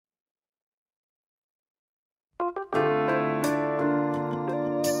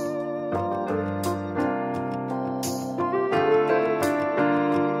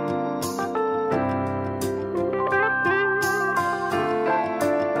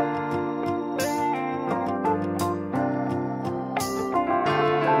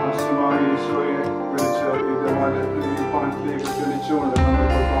അർപ്പിച്ചുകൊണ്ട്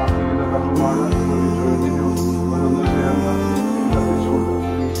നമ്മളിപ്പോൾ പ്രാർത്ഥിക്കുന്ന കർമ്മമാണ് ഓരോന്നും ചേർന്ന് അർപ്പിച്ചുകൊണ്ട്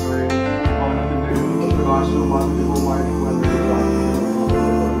ഈശോയെ ഭവനത്തിന്റെ പ്രകാശവും മാധ്യമവുമായിരിക്കുവാൻ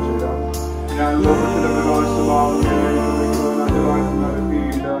ഞാൻ ലോകത്തിലെ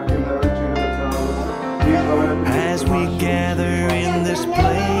As we gather in this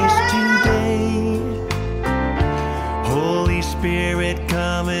place today, Holy Spirit,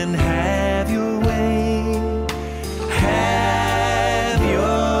 come and have your way. Have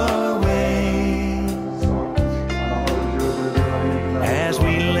your way. As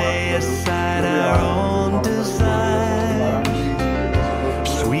we lay aside our own desires,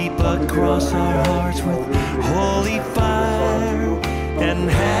 sweep across our hearts with holy fire and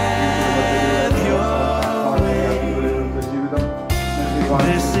have your way.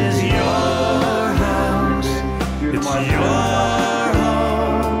 This is your house, it's your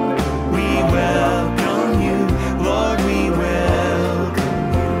home. We welcome you, Lord, we welcome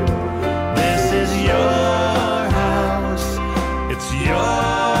you. This is your house, it's your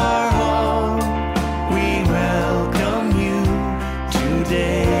home. We welcome you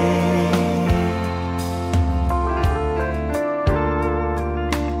today.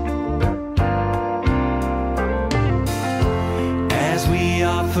 As we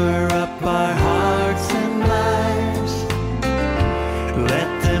offer up our hearts and lives, let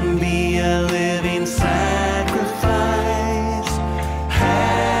them be a living sacrifice.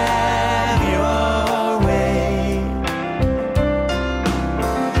 Have your way.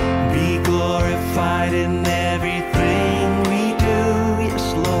 Be glorified in everything we do. Yes,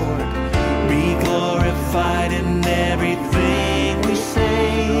 Lord. Be glorified in everything we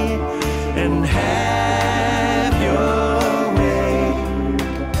say. And have your way.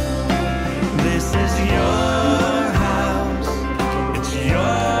 This is your house, it's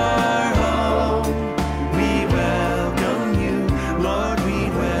your home. We welcome you, Lord, we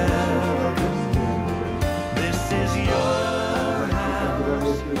welcome you. This is your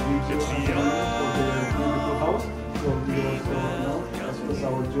house, it's your home. So we also now express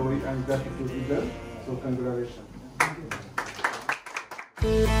our joy and gratitude to them. So congratulations.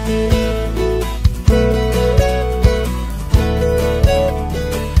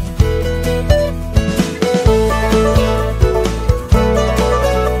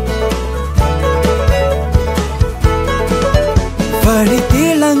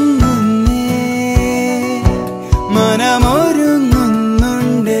 പടിതിളങ്ങുന്നേ മനമൊരുങ്ങുന്നുണ്ടേ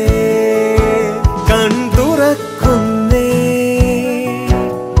കൺതുറക്കുന്നേ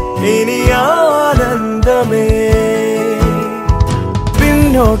ഇനി ആനന്ദമേ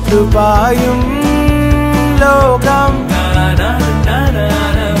പിന്നോട്ടു പായും ലോകം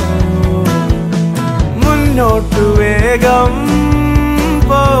മുന്നോട്ടു വേഗം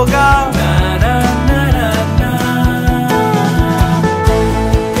പോകാം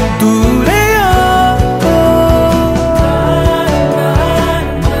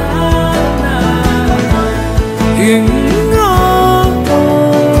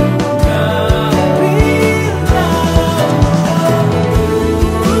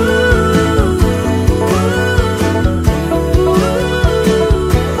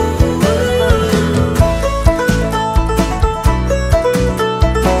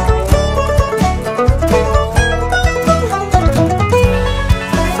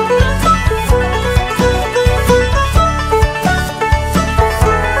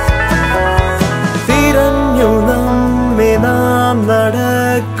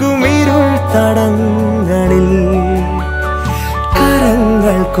നടക്കുമിരുൾ തടങ്ങളിൽ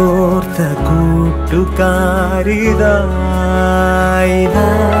കരങ്ങൾ കോർത്ത കൂട്ടുകാരിതായി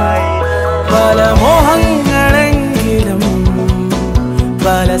പല മോഹങ്ങളെങ്കിലും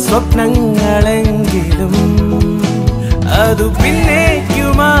പല സ്വപ്നങ്ങളെങ്കിലും അതു